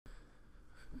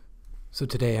So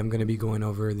today I'm going to be going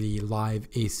over the live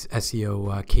ACE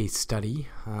SEO case study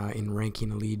in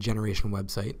ranking a lead generation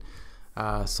website.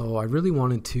 So I really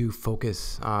wanted to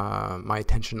focus my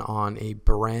attention on a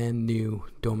brand new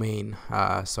domain.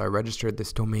 So I registered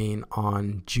this domain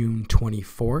on June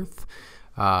 24th.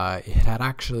 It had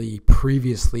actually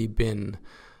previously been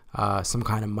some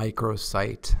kind of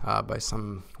microsite by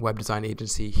some web design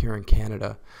agency here in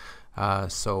Canada.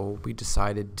 So we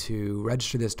decided to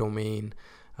register this domain,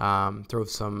 throw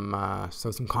some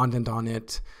content on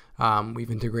it. We've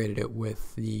integrated it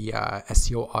with the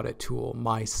SEO audit tool,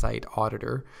 My Site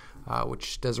Auditor,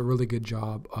 which does a really good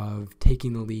job of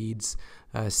taking the leads,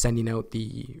 sending out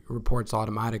the reports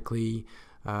automatically,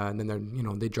 and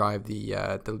then they drive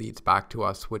the leads back to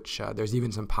us. Which there's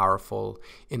even some powerful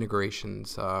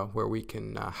integrations where we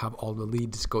can have all the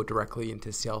leads go directly into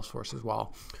Salesforce as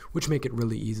well, which make it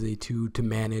really easy to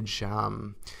manage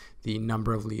the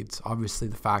number of leads. Obviously,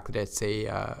 the fact that it's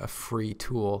a free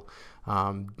tool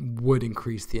would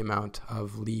increase the amount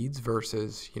of leads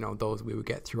versus those we would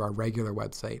get through our regular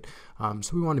website.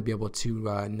 So we want to be able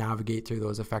to navigate through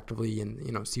those effectively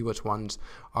and see which ones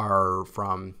are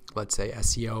from, let's say,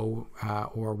 SEO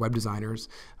or web designers,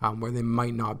 where they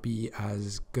might not be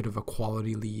as good of a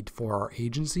quality lead for our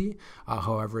agency.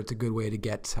 However, it's a good way to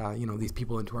get these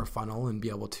people into our funnel and be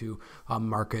able to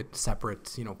market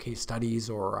separate case studies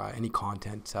or any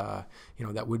content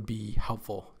that would be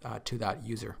helpful to that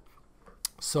user.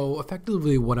 So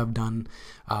effectively what I've done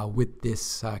with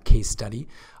this case study,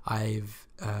 I've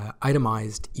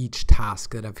itemized each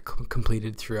task that I've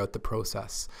completed throughout the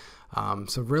process.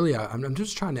 So really, I'm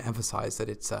just trying to emphasize that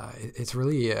it's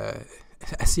really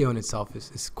SEO in itself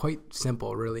is quite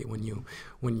simple, really, when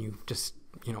you just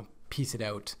piece it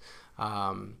out.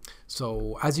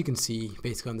 So as you can see,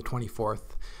 basically on the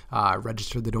 24th, I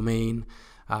registered the domain.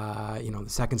 The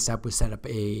second step was set up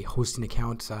a hosting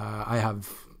account. I have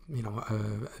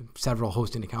several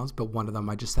hosting accounts, but one of them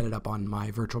I just set it up on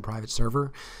my virtual private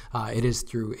server. It is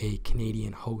through a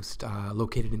Canadian host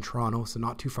located in Toronto, so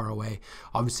not too far away.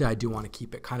 Obviously, I do want to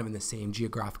keep it kind of in the same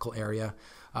geographical area,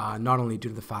 not only due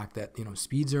to the fact that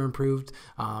speeds are improved.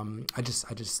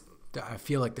 I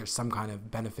feel like there's some kind of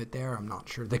benefit there. I'm not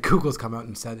sure that Google's come out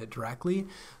and said it directly,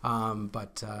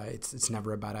 but it's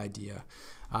never a bad idea.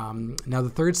 Now the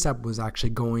third step was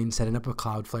actually setting up a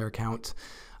Cloudflare account.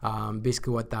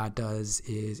 Basically what that does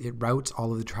is it routes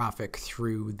all of the traffic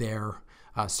through their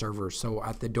servers. So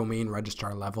at the domain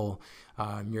registrar level,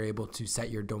 you're able to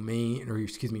set your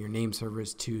your name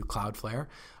servers to Cloudflare,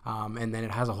 and then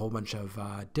it has a whole bunch of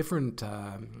different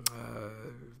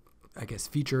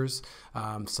features,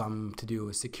 some to do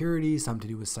with security, some to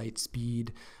do with site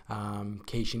speed,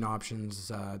 caching options,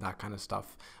 that kind of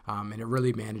stuff. And it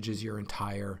really manages your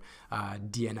entire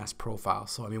DNS profile.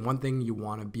 So, one thing you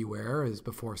want to be aware is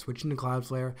before switching to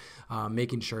Cloudflare,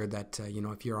 making sure that,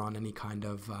 if you're on any kind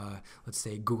of, let's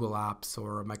say, Google Apps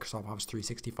or Microsoft Office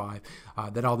 365,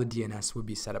 that all the DNS would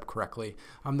be set up correctly.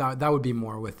 That would be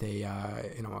more with a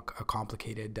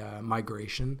complicated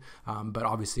migration. But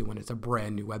obviously, when it's a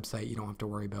brand new website, you don't have to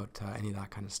worry about any of that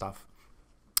kind of stuff.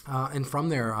 And from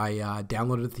there, I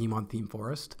downloaded a theme on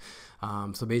ThemeForest.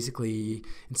 So basically,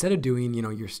 instead of doing,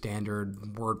 your standard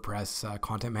WordPress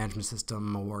content management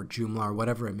system or Joomla or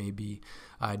whatever it may be,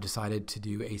 I decided to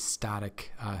do a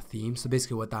static theme. So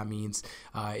basically what that means,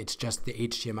 it's just the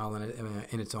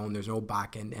HTML in its own. There's no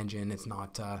backend engine. It's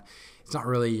not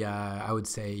really, I would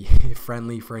say,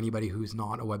 friendly for anybody who's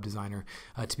not a web designer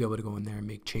to be able to go in there and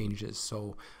make changes.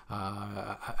 So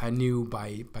I knew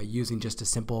by using just a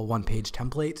simple one-page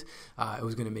template, it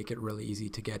was going to make it really easy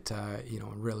to get,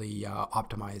 really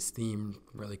optimized theme,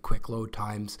 really quick load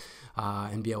times,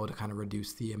 and be able to kind of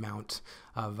reduce the amount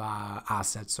of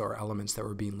assets or elements that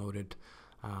were being loaded,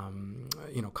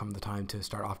 come the time to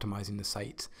start optimizing the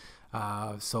site.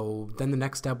 So then the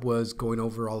next step was going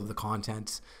over all of the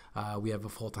content. We have a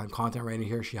full-time content writer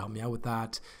here. She helped me out with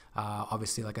that.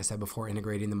 Obviously, like I said before,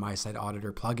 integrating the My Site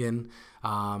Auditor plugin.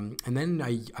 And then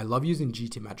I love using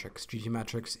GTmetrix.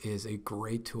 GTmetrix is a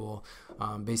great tool.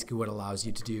 Basically what it allows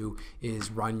you to do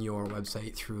is run your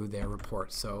website through their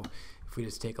reports. So if we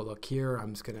just take a look here,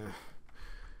 I'm just going to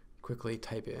quickly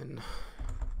type in,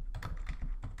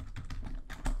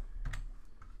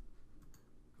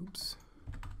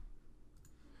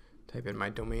 type in my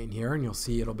domain here, and you'll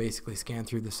see it'll basically scan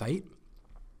through the site,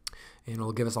 and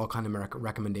it'll give us all kind of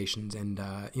recommendations and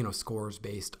scores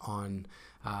based on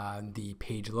the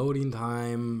page loading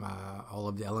time, all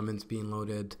of the elements being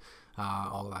loaded,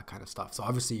 all of that kind of stuff. So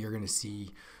obviously you're going to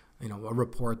see a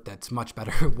report that's much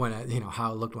better when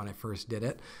how it looked when I first did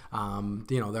it.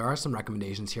 There are some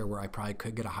recommendations here where I probably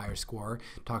could get a higher score.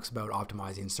 It talks about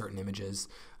optimizing certain images,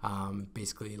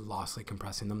 basically lossily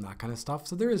compressing them, that kind of stuff.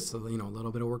 So there is a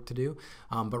little bit of work to do,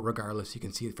 but regardless, you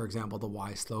can see, for example, the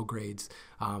Y slow grades,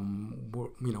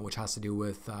 which has to do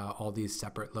with all these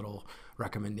separate little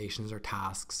recommendations or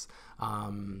tasks.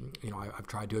 I've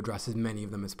tried to address as many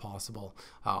of them as possible.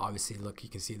 Obviously, look, you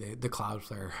can see the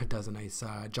Cloudflare does a nice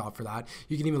job for that.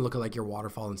 You can even look at like your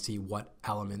waterfall and see what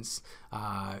elements,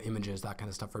 images, that kind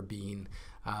of stuff are being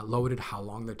loaded, how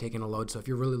long they're taking to load. So if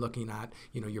you're really looking at,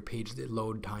 your page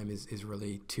load time is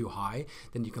really too high,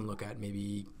 then you can look at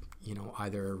maybe,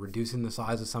 either reducing the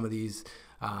size of some of these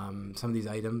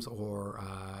items or,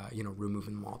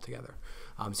 removing them altogether.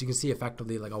 So you can see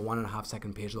effectively like a 1.5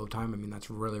 second page load time. I mean, that's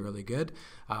really, really good.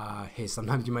 Hey,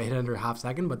 sometimes you might hit under a half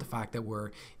second, but the fact that we're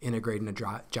integrating a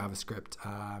JavaScript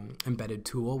embedded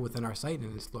tool within our site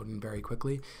and it's loading very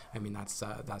quickly, I mean, that's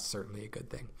certainly a good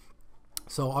thing.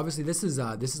 So obviously this is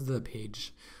the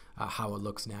page, how it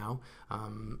looks now.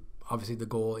 Obviously, the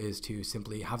goal is to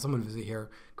simply have someone visit here,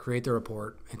 create the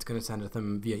report. It's going to send it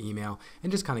them via email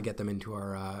and just kind of get them into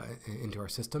our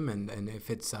system. And if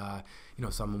it's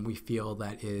someone we feel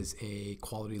that is a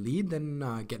quality lead, then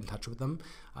get in touch with them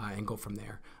and go from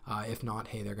there. If not,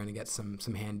 hey, they're going to get some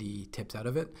handy tips out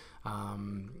of it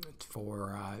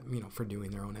for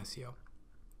doing their own SEO.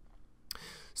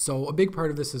 So a big part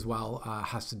of this as well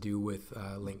has to do with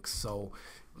links. So,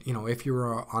 if you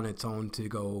were on its own to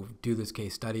go do this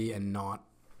case study and not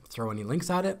throw any links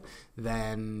at it,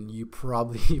 then you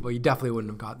definitely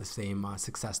wouldn't have got the same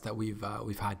success that we've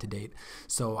had to date.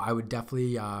 So I would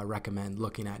definitely recommend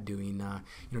looking at doing,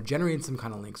 generating some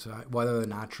kind of links, whether they're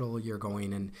natural, you're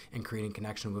going and creating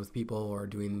connection with people or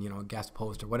doing, a guest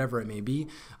post or whatever it may be.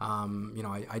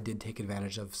 I did take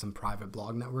advantage of some private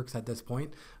blog networks at this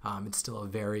point. It's still a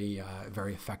very,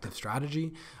 very effective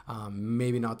strategy.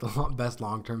 Maybe not the best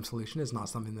long-term solution. It's not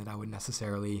something that I would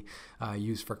necessarily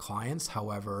use for clients.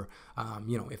 However,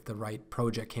 if the right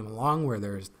project came along where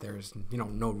there's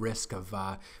no risk of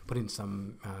putting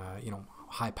some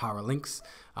high power links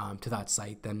to that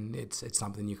site, then it's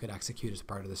something you could execute as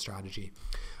part of the strategy.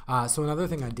 So another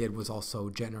thing I did was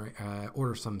also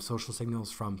order some social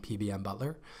signals from PBM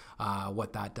Butler.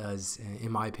 What that does,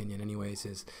 in my opinion anyways,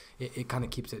 is it kind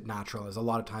of keeps it natural. As a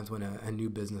lot of times when a new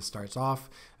business starts off,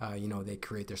 they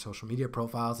create their social media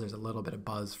profiles. There's a little bit of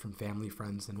buzz from family,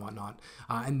 friends, and whatnot.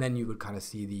 And then you would kind of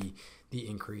see the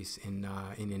increase in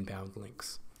inbound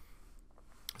links.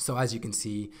 So as you can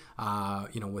see,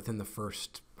 within the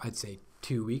first, I'd say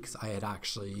 2 weeks, I had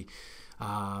actually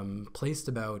placed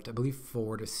about, I believe,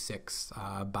 4 to 6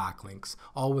 backlinks,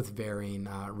 all with varying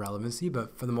relevancy.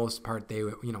 But for the most part, they,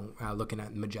 looking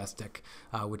at Majestic,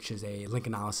 which is a link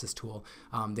analysis tool,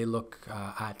 they look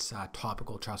at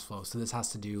topical trust flow. So this has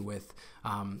to do with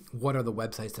what are the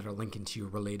websites that are linking to you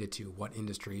related to what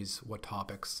industries, what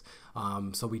topics.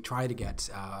 So we try to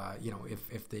get,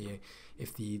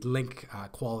 if the link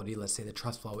quality, let's say the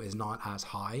trust flow is not as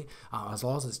high, as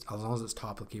long as it's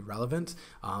topically relevant,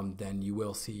 then you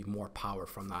will see more power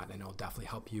from that, and it'll definitely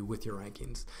help you with your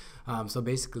rankings. So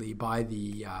basically, by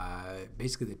the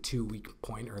 2 week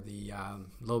point, or the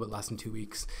little bit less than 2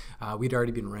 weeks, we'd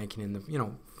already been ranking in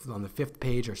the on the 5th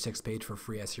page or 6th page for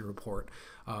Free SEO Report,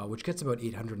 which gets about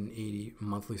 880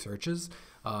 monthly searches,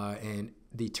 and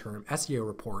the term SEO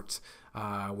Report,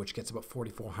 which gets about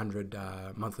 4,400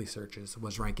 monthly searches,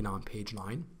 was ranking on page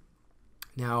 9.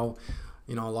 Now,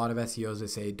 a lot of SEOs, they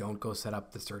say, don't go set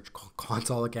up the Search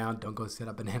Console account, don't go set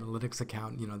up an analytics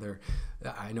account.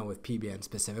 I know with PBN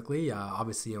specifically,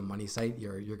 obviously a money site,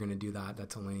 you're going to do that.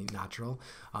 That's only natural.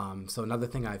 So another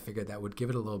thing I figured that would give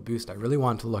it a little boost, I really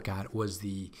wanted to look at was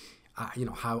the,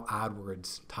 how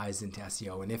AdWords ties into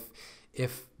SEO, and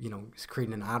if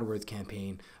creating an AdWords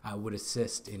campaign would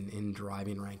assist in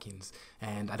driving rankings.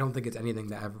 And I don't think it's anything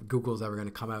that Google's ever going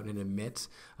to come out and admit,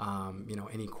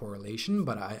 any correlation.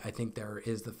 But I think there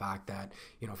is the fact that,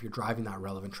 if you're driving that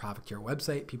relevant traffic to your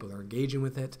website, people are engaging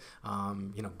with it.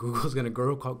 Google's going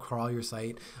to crawl your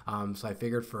site. So I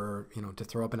figured to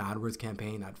throw up an AdWords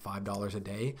campaign at $5 a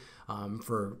day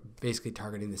for basically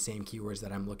targeting the same keywords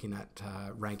that I'm looking at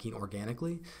ranking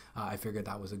organically, I figured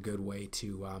that was a good way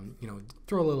to,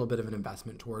 throw a little bit of an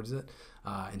investment towards it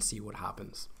and see what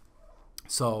happens.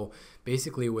 So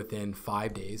basically within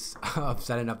 5 days of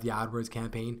setting up the AdWords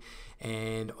campaign,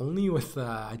 and only with,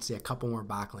 I'd say, a couple more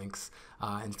backlinks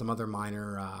and some other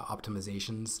minor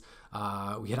optimizations,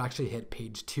 we had actually hit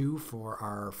page 2 for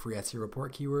our Free SEO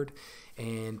Report keyword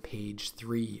and page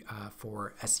 3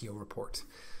 for SEO Report.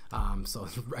 So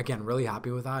again, really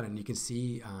happy with that. And you can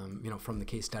see, from the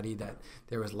case study that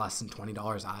there was less than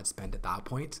 $20 ad spent at that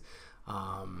point.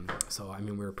 So,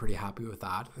 we were pretty happy with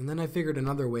that. And then I figured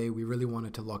another way we really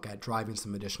wanted to look at driving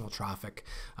some additional traffic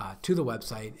to the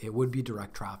website. It would be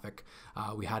direct traffic.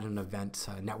 We had an event,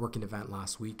 a networking event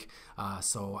last week.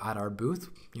 So at our booth,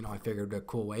 I figured a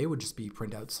cool way would just be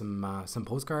print out some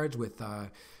postcards with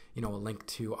a link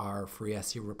to our free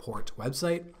SEO report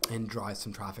website and drive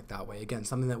some traffic that way. Again,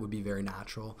 something that would be very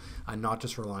natural, not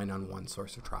just relying on one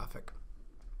source of traffic.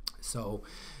 So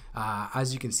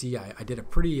as you can see, I did a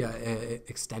pretty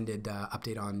extended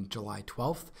update on July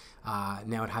 12th.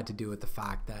 Now it had to do with the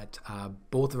fact that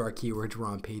both of our keywords were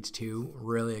on page 2,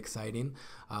 really exciting.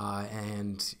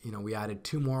 And we added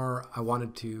 2 more. I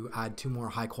wanted to add 2 more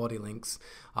high quality links,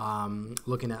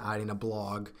 looking at adding a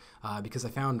blog, because I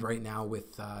found right now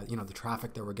with the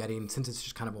traffic that we're getting, since it's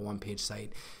just kind of a one-page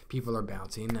site, people are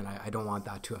bouncing, and I don't want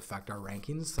that to affect our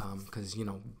rankings, because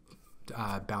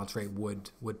bounce rate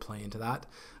would play into that.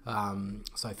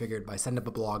 So I figured by setting up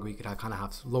a blog, we could kind of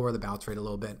have lower the bounce rate a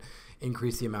little bit,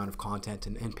 increase the amount of content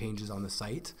and pages on the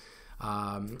site.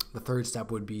 The third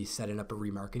step would be setting up a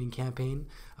remarketing campaign.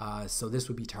 So this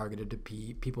would be targeted to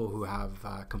people who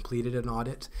have completed an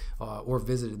audit or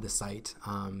visited the site.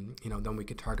 Then we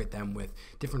could target them with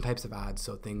different types of ads.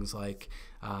 So things like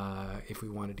if we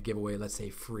wanted to give away, let's say,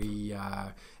 free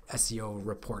SEO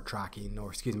report tracking,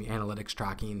 or analytics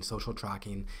tracking, social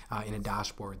tracking in a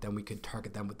dashboard, then we could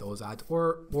target them with those ads,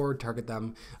 or target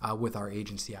them with our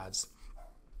agency ads.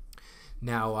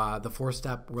 Now, the fourth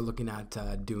step, we're looking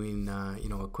at doing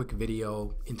a quick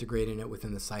video, integrating it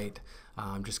within the site,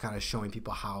 just kind of showing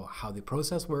people how the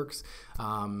process works,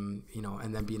 and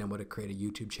then being able to create a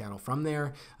YouTube channel from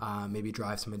there, maybe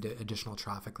drive some additional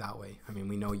traffic that way.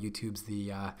 We know YouTube's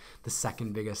the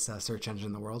second biggest search engine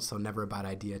in the world, so never a bad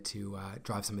idea to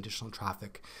drive some additional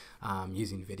traffic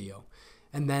using video.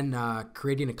 And then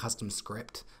creating a custom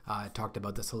script. I talked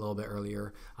about this a little bit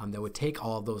earlier, that would take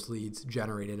all of those leads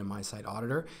generated in My Site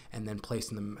Auditor and then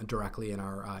placing them directly in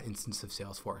our instance of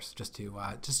Salesforce, just to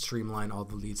streamline all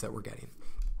the leads that we're getting.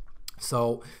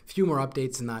 So a few more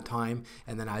updates in that time,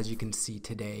 and then as you can see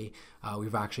today,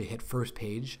 we've actually hit first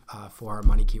page for our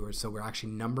money keywords. So we're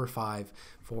actually number 5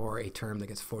 for a term that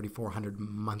gets 4,400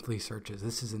 monthly searches.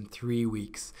 This is in 3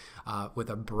 weeks with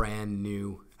a brand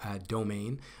new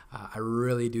domain. I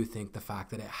really do think the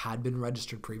fact that it had been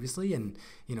registered previously, and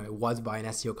it was by an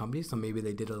SEO company, so maybe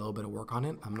they did a little bit of work on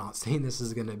it. I'm not saying this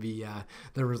is going to be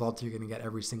the result you're going to get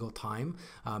every single time,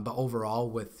 but overall,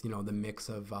 with the mix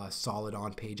of solid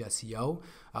on-page SEO,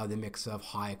 the mix of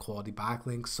high quality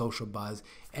backlinks, social buzz,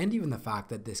 and even the fact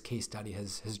that this case study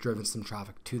has driven some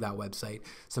traffic to that website,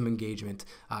 some engagement,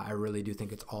 I really do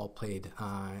think it's all played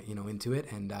into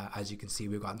it. And as you can see,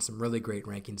 we've gotten some really great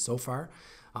rankings so far.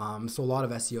 So a lot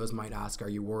of SEOs might ask, are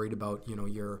you worried about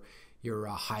your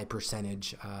high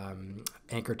percentage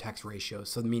anchor text ratios?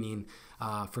 So meaning,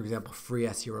 for example, free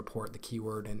SEO report, the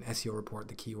keyword, and SEO report,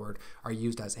 the keyword, are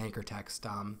used as anchor text,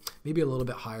 maybe a little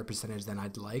bit higher percentage than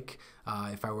I'd like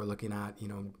if I were looking at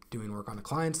doing work on a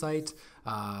client site,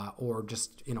 or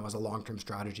just as a long-term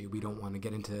strategy. We don't want to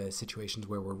get into situations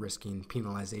where we're risking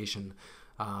penalization.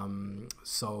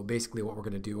 So basically what we're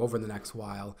going to do over the next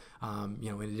while,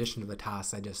 in addition to the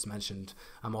tasks I just mentioned,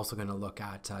 I'm also going to look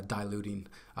at diluting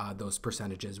those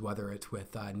percentages, whether it's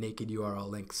with naked URL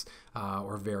links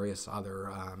or various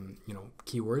other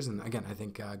keywords. And again, I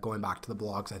think going back to the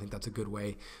blogs, I think that's a good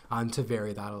way to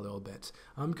vary that a little bit,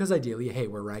 because ideally, hey,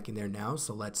 we're ranking there now,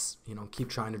 so let's keep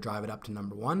trying to drive it up to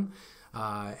number 1,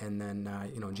 and then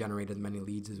generate as many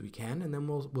leads as we can, and then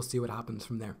we'll see what happens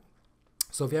from there.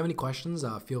 So if you have any questions,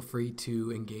 feel free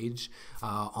to engage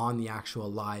on the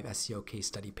actual live SEO case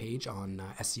study page on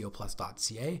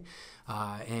seoplus.ca.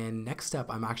 And next step,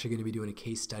 I'm actually going to be doing a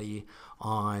case study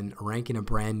on ranking a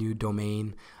brand new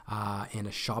domain in a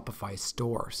Shopify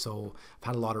store. So I've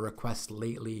had a lot of requests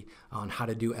lately on how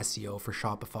to do SEO for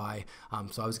Shopify.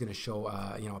 So I was going to show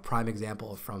a prime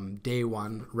example from day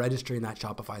 1, registering that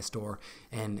Shopify store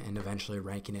and eventually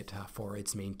ranking it for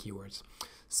its main keywords.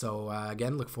 So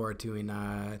again, look forward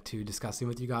to discussing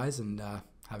with you guys, and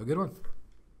have a good one.